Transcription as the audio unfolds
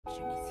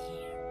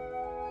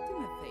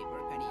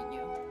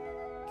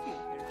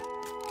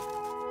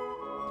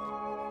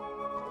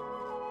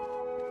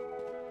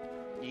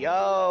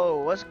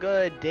Yo, what's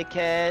good,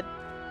 dickhead?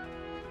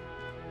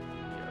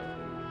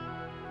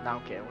 No,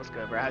 I'm kidding. What's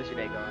good, bro? How's your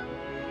day going?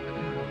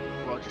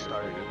 Well, it just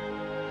started.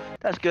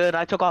 That's good.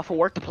 I took off of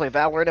work to play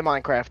Valorant and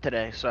Minecraft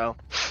today, so.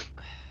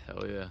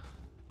 Hell yeah.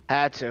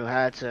 Had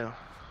to.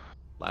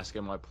 Last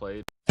game I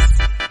played.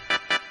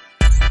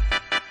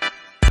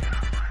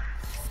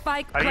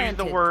 Spike I planted.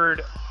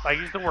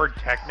 use the word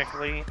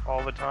technically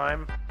all the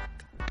time,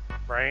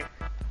 right?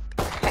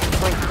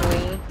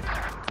 Technically.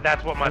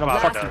 That's what my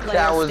father does.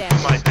 That was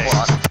my thing.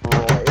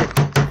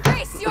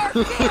 Face your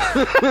fear!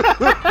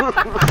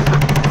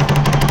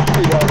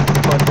 He got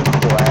fucking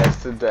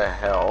blasted to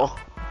hell.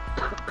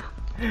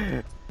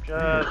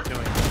 Just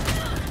doing it.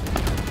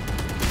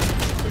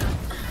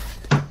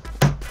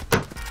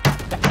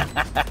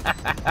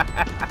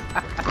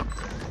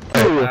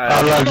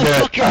 I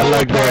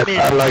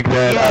like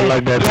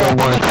that so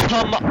much.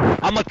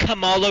 I'm gonna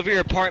come all over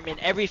your apartment,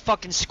 every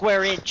fucking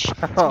square inch. It's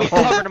gonna be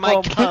covered in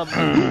my cum.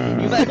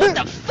 You're like, what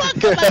the fuck?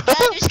 Oh my god,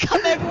 there's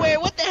cum everywhere.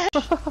 What the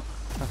hell?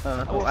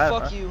 I will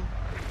fuck you.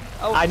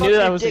 I knew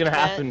that was gonna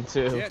happen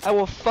too. I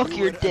will fuck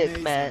your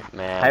dick, Matt.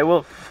 I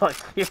will fuck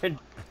your.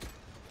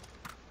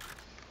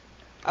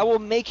 I will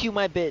make you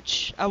my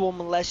bitch. I will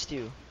molest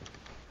you.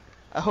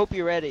 I hope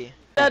you're ready.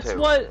 That's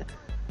what.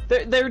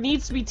 There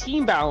needs to be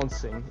team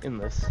balancing in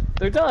this.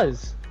 There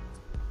does.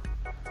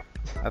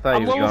 I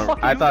thought he was going.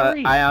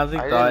 I honestly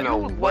thought.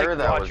 You like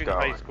watching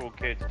high school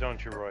kids,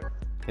 don't you, Roy?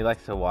 He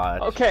likes to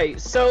watch. Okay,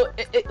 so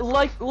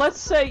like, let's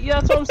say,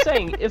 yeah, that's what I'm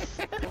saying. If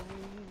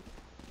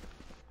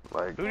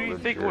Like, who do you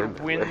think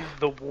would win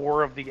the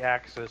War of the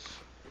Axis?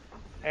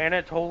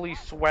 Anatoly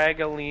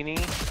Swagalini,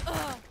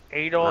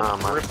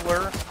 Adolf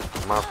Grippler,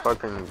 my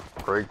fucking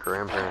great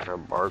grandparents are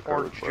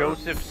barcodes. or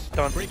Joseph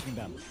Stalin?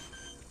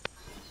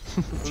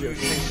 Who do you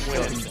think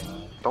wins?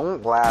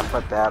 Don't laugh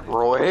at that,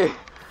 Roy.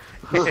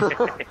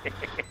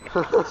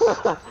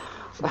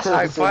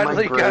 I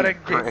finally got a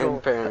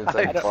giggle.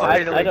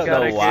 I don't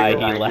know why he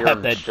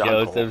laughed at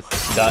Joseph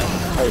Stalin.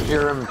 I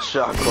hear him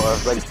chuckle. I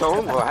was like,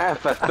 don't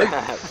laugh at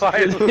that.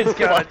 Finally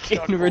got a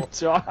chuckle.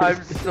 retarded.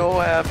 I'm so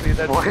happy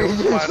that you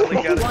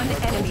finally got a One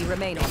chuckle. enemy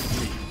remaining.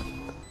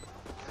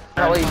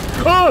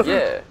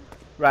 Yeah.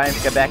 Ryan,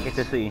 get back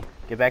to C.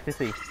 Get back to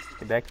C.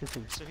 Get back to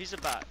C. So he's a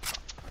bot.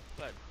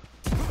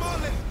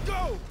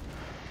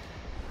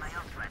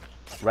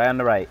 Right on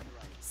the right.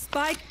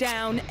 Spike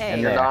down A.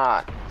 And You're there.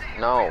 not.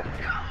 No.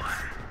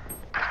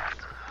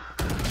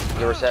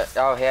 You were set.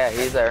 Oh, yeah,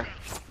 he's there.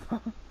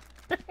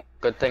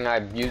 Good thing I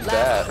used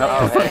that.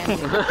 Oh, hey.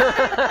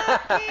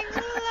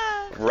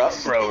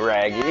 Ruh-roh,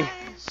 Raggy.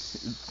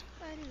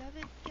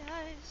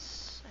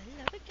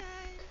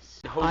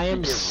 I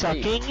am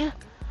sucking.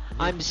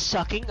 I'm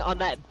sucking on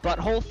that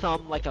butthole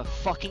thumb like a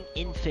fucking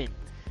infant.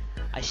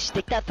 I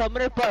stick that thumb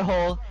in her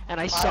butthole and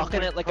I suck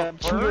on it like I'm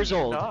 2 years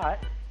old.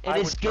 It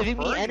is giving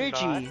me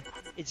energy.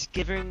 It's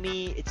giving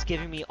me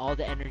all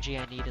the energy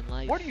I need in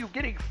life. What are you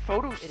getting It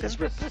is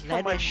photosynthesis from my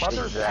replenished.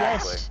 mother's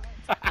Yes.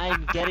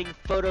 I'm getting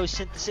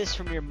photosynthesis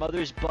from your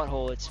mother's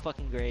butthole. It's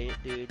fucking great,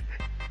 dude.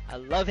 I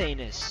love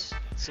anus.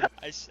 So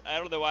I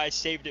don't know why I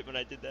saved it when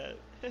I did that.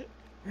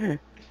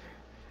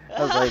 I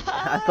was like,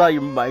 I thought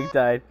your mic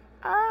died.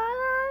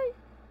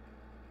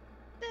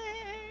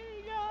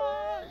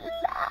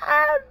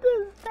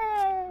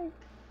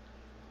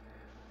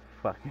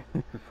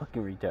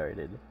 Fucking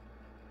retarded.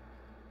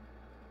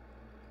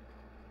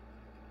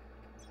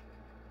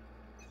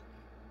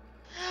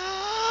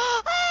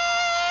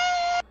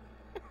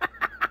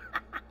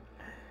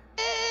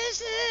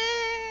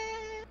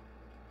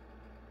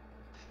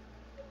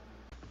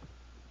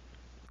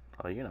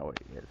 Oh, you know where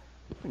he is.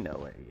 You know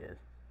where he is.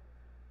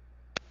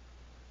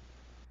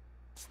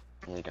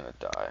 He's gonna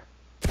die.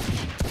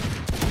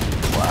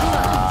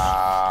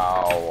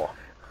 Wow.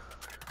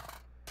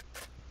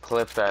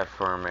 Clip that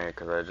for me,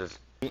 cause I just.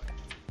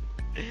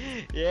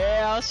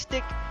 Yeah,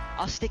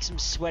 I'll stick some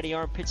sweaty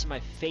armpits in my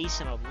face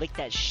and I'll lick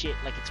that shit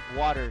like it's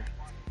water.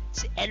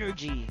 It's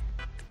energy.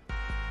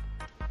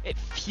 It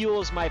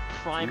fuels my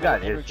primal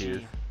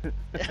energy.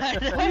 This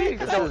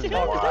is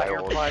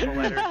wild.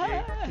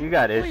 You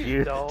got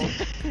issues.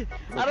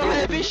 I don't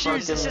have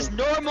issues. This is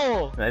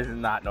normal. This is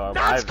not normal.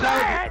 That's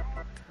called.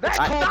 That's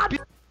called.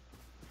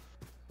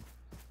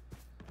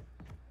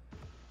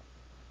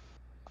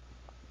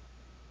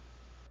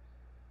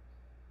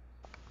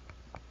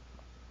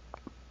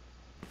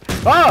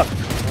 Oh!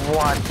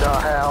 What the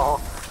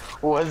hell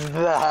was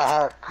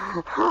that?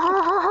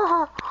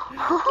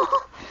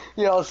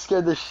 Y'all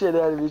scared the shit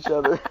out of each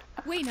other.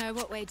 We know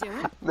what we're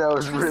doing. That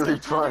was really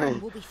funny.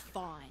 We'll be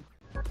fine.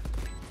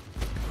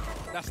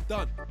 That's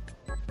done.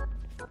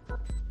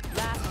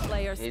 Last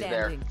player He's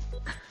standing.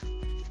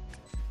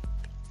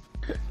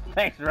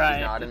 Thanks, Ryan.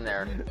 He's not in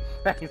there.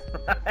 Thanks,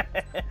 Ryan.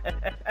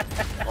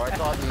 Oh, I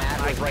thought Matt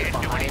was right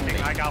behind me.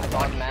 I got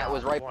thought Matt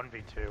was right.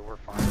 1v2, we're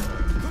fine.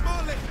 Come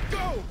on, let's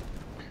go.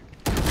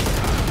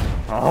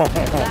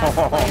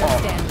 Last player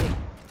standing.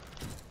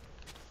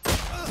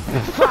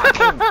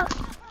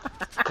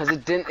 Because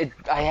it didn't.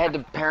 I had to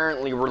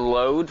apparently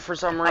reload for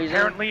some reason.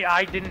 Apparently,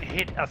 I didn't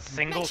hit a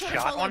single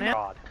shot on him.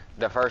 God.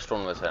 The first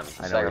one was him.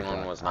 The second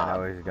one was I know not.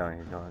 where he's going.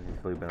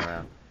 He's sleeping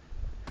around.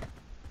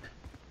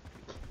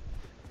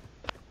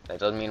 That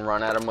doesn't mean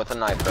run at him with a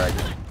knife, Greg.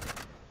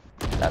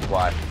 That's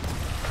why.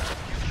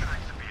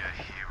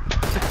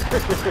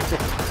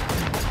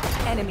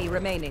 Enemy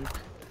remaining.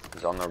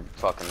 He's on the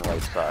fucking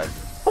right side.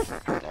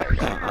 There you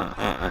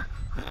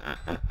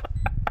go.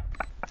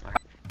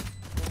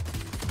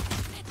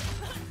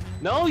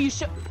 No, you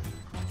should.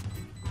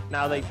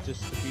 Now they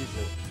just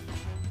defuse it.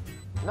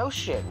 No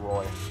shit,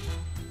 Roy.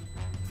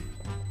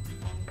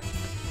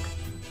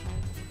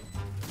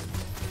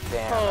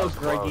 Damn, that Oh, was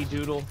Greggy close.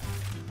 Doodle.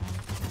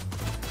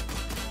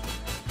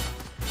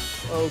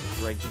 Oh,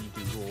 Greggy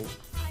Doodle.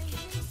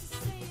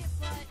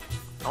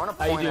 I want to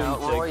How you point doing out,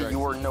 today, Roy, Greg? you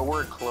were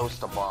nowhere close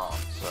to bomb,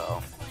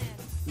 so.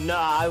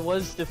 Nah, I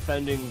was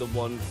defending the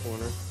one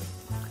corner.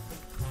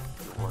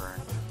 You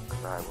weren't,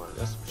 'cause I was.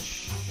 Yes.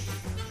 Shh.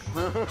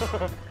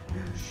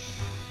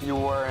 You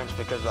weren't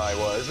because I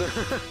was.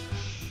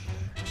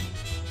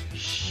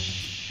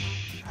 Shh.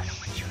 I don't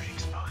want you to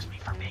expose me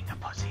for being a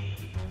pussy.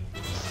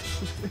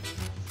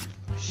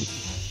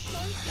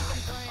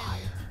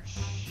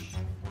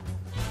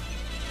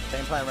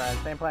 Same plan, Ryan.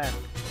 Same plan.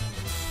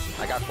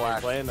 I got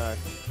flash. Playing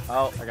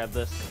Oh, I got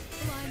this.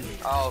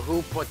 Oh,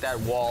 who put that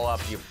wall up,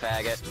 you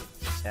faggot?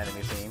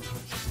 enemy team.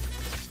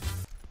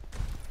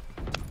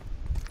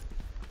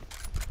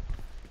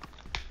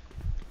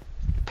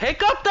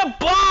 Pick up the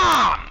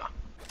bomb!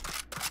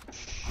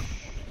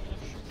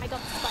 I got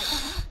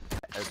spiked.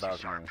 That's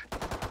about me.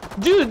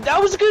 Dude,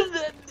 that was good.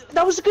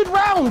 That was a good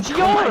round. Yo.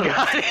 Oh my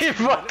god, he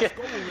fucking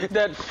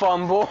that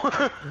fumble.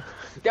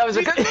 That was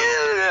a good.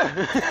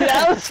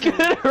 That was a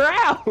good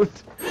round.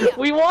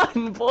 We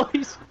won,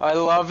 boys. I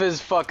love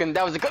his fucking.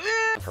 That was a good.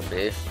 For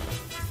B.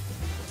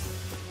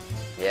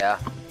 Yeah.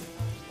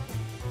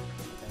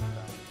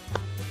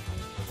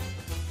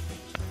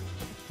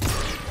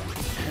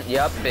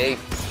 Yep, B.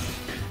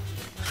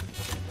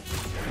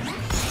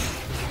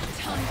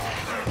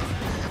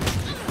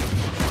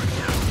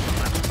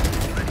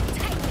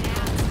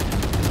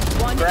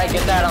 One Greg,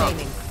 get that on.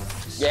 remaining.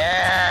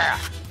 Yeah.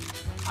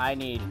 I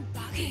need.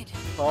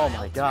 Oh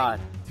my god.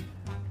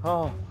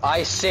 Oh.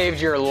 I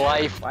saved your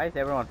life. Why is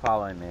everyone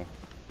following me?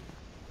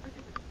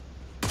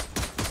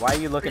 Why are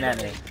you looking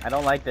at me? I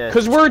don't like this.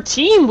 Cause we're a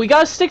team. We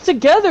gotta stick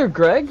together,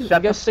 Greg. We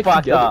Shut gotta the stick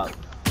fuck together.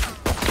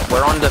 up.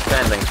 We're on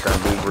defending, so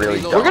we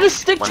really don't. We're gonna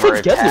stick when we're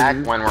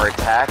together. when we're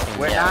attacking,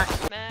 We're yes.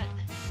 not. Matt,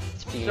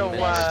 Semen So,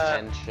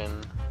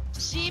 retention.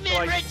 semen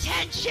Like-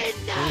 retention.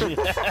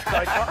 So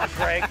I talked to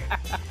Greg.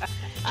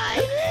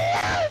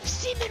 I love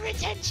semen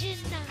retention.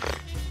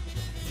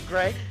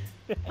 Greg,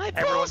 My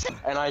everyone. balls.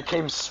 And I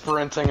came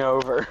sprinting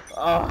over.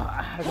 Oh,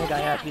 I think I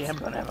have the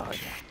input ammo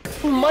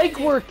again. Mic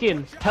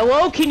working.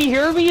 Hello, can you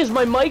hear me? Is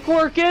my mic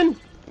working?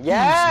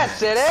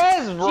 Yes, it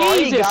is. Roy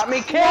Jesus got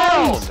me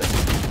killed. Christ.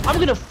 I'm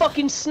gonna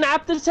fucking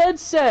snap this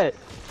headset.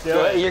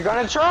 You're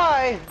gonna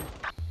try.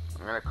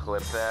 I'm gonna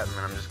clip that, and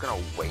then I'm just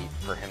gonna wait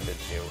for him to do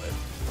it.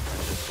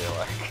 And just be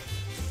like,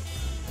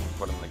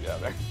 put them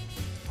together.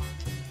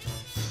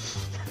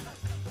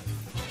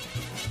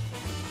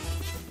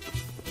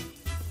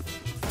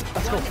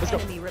 One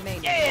enemy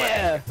remaining.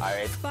 Yeah.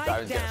 Alright, Spike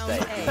I was gonna down say,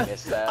 A. you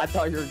missed I that.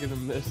 thought you were gonna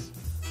miss.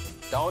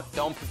 Don't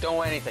do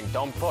anything.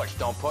 Don't push,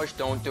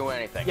 don't do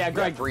anything. Yeah, You got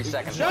Greg. 3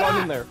 seconds.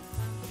 Run in there.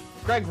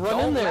 Greg, run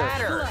Don't in there.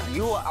 matter.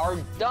 You are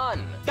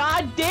done.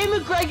 God damn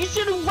it, Greg! You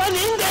should have run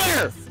in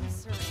there.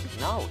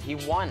 No, he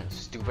won,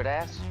 stupid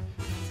ass.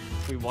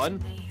 We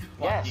won.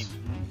 Yes.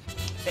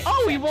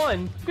 Oh, we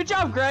won! Good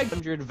job, Greg!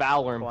 100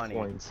 Valorant 20.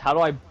 points. How do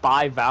I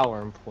buy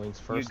Valorant points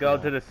first? You go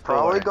now? to the store.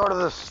 Probably go to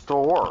the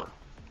store.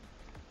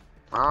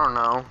 I don't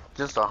know.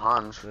 Just a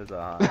hunch. There's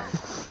a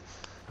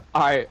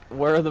Alright,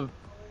 where are the...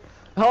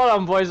 Hold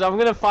on, boys. I'm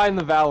gonna find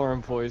the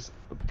Valorant points.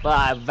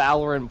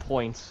 Valorant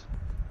points.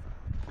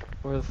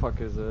 Where the fuck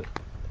is it?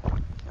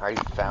 I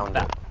already found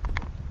it.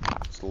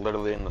 It's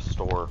literally in the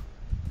store.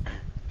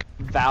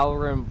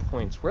 Valorant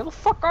points. Where the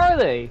fuck are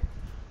they?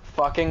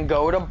 Fucking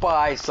go to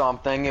buy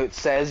something, it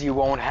says you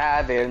won't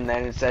have it, and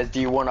then it says, do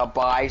you want to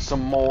buy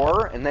some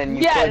more? And then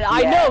you click Yeah,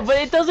 I yes. know, but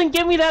it doesn't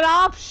give me that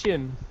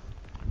option.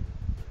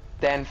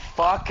 Then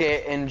fuck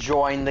it and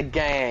join the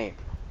game.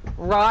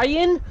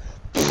 Ryan?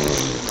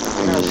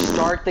 I'm gonna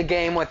start the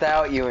game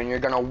without you, and you're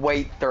gonna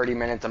wait 30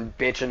 minutes and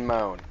bitch and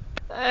moan.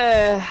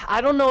 I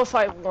don't know if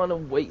I want to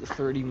wait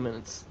 30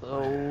 minutes,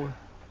 though.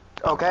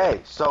 Okay,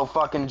 so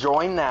fucking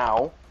join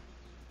now,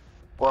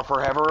 or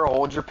forever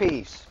hold your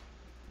peace.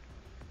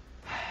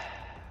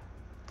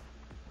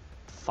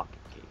 Fucking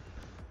game.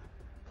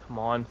 Come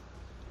on.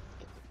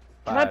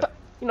 Can 5,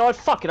 you know what?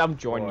 Fuck it, I'm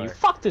joining you. 4,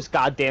 Fuck this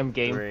goddamn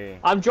game. 3,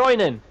 I'm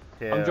joining.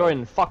 2, I'm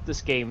joining. Fuck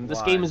this game. This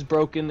 1. game is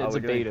broken. Are It's we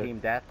a doing beta. team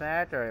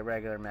deathmatch or a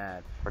regular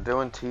match? We're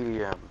doing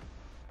TDM.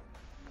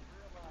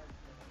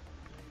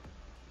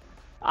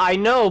 I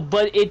know,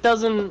 but it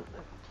doesn't...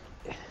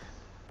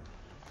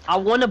 I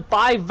want to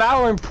buy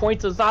Valorant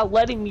points. It's not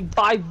letting me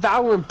buy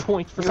Valorant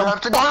points for You some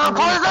have to go to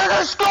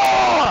the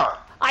store!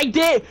 I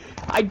did!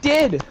 I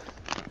did!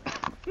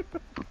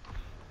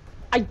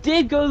 I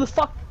did go to the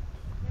fuck...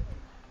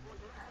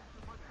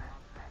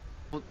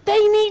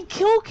 They need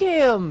kill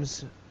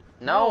cams.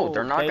 No, No,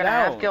 they're not they gonna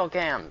have don't. kill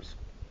cams.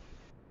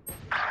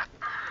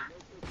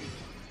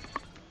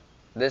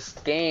 This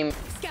game.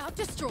 Scout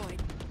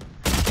destroyed.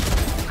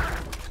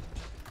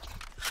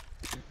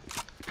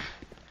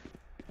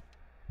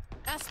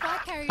 Our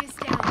spike carrier is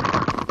down.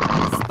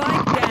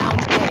 Spike down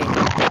A.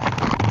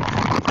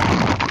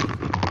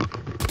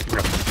 I'm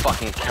gonna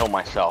fucking kill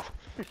myself.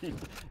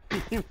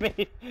 You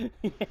made.